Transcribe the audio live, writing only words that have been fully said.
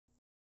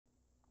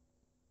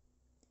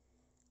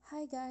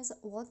Hi guys,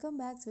 welcome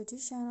back to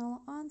the channel.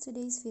 On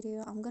today's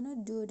video, I'm gonna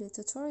do the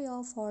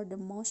tutorial for the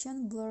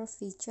motion blur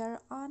feature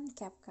on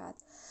CapCut.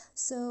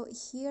 So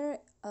here,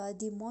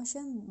 the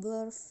motion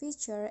blur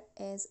feature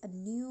is a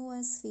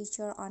newest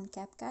feature on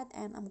CapCut,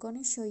 and I'm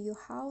gonna show you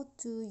how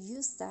to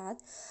use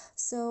that.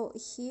 So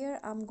here,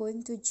 I'm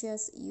going to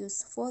just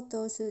use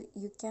photos, so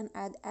you can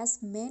add as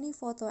many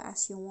photos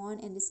as you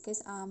want. In this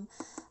case, I'm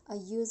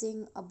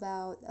using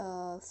about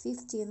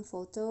 15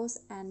 photos,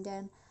 and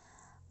then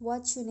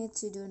what you need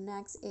to do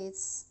next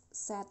is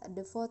set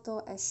the photo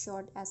as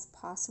short as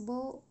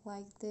possible,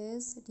 like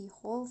this, the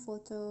whole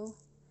photo.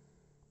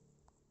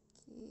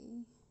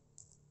 Okay,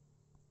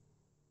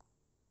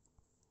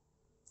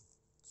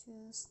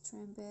 just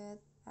trim it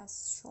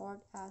as short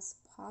as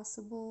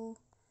possible.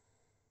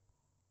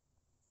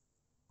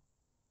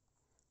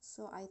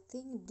 So I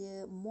think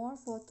the more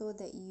photo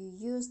that you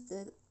use,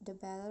 the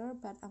better,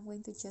 but I'm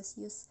going to just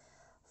use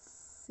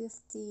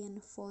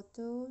 15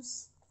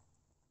 photos.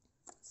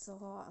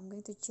 So I'm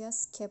going to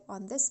just skip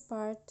on this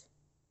part.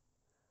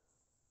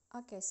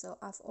 Okay, so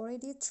I've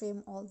already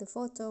trimmed all the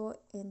photo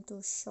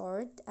into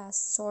short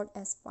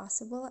as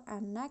possible,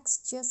 and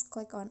next just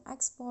click on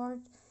export.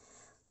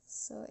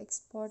 So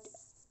export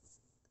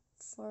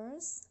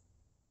first,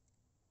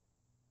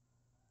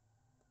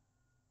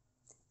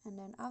 and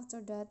then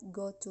after that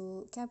go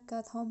to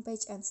CapCut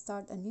homepage and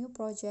start a new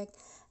project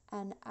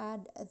and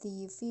add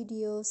the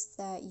videos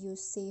that you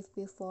saved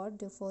before,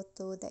 the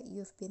photo that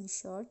you've been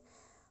short,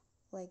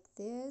 like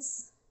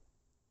this.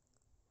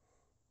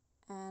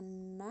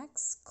 And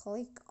next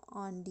click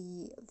on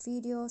the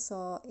video,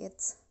 so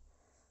it's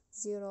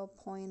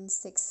 0.6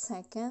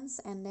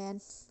 seconds, and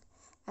then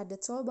at the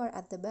toolbar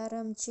at the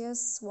bottom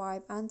just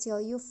swipe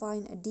until you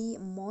find the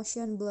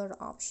motion blur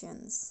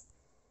options.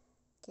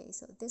 Okay,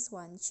 so this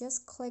one,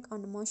 just click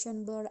on the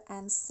motion blur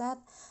and set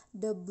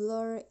the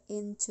blur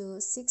into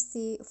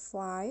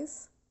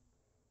 65.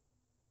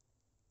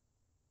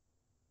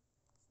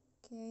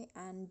 Okay,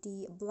 and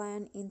the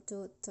blend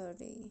into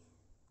 30.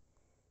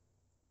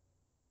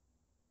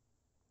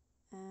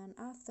 And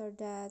after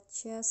that,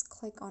 just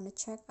click on the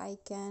check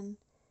icon.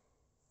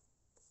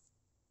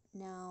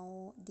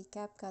 Now the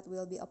CapCut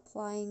will be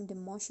applying the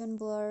motion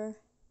blur,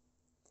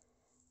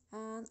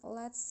 and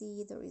let's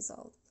see the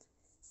result.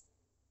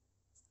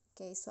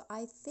 Okay, so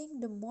I think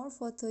the more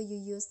photo you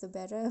use, the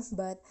better,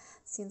 but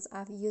since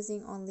I'm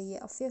using only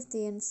a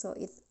 15, so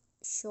it's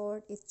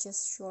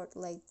just short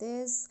like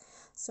this.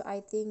 So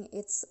I think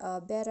it's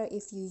better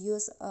if you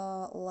use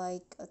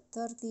like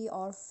 30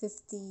 or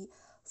 50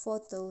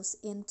 photos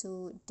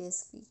into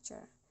this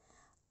feature.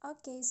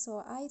 Okay,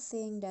 so I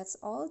think that's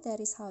all. That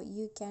is how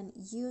you can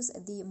use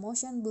the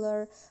motion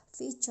blur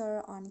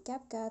feature on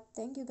CapCut.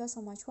 Thank you guys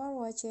so much for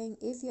watching.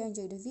 If you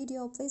enjoyed the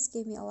video, please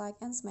give me a like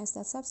and smash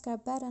that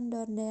subscribe button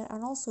down there,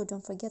 and also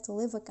don't forget to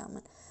leave a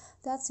comment.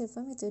 That's it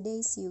for me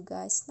today. See you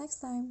guys next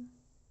time.